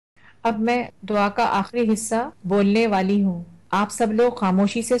अब मैं दुआ का आखिरी हिस्सा बोलने वाली हूँ। आप सब लोग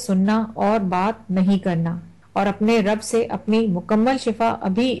खामोशी से सुनना और बात नहीं करना और अपने रब से अपनी मुकम्मल शिफा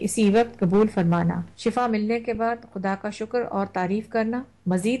अभी इसी वक्त कबूल फरमाना। शिफा मिलने के बाद खुदा का शुक्र और तारीफ करना।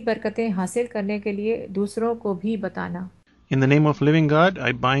 मजीद बरकतें हासिल करने के लिए दूसरों को भी बताना। In the name of living God,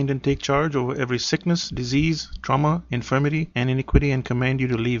 I bind and take charge over every sickness, disease, trauma, infirmity, and iniquity and command you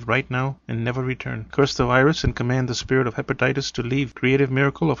to leave right now and never return. Curse the virus and command the spirit of hepatitis to leave. Creative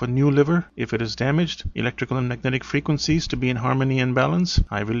miracle of a new liver, if it is damaged, electrical and magnetic frequencies to be in harmony and balance.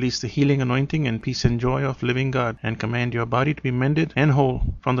 I release the healing anointing and peace and joy of living God and command your body to be mended and whole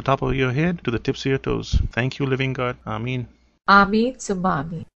from the top of your head to the tips of your toes. Thank you, living God. Amen. आमीन सुम्मा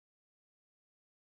आमीन।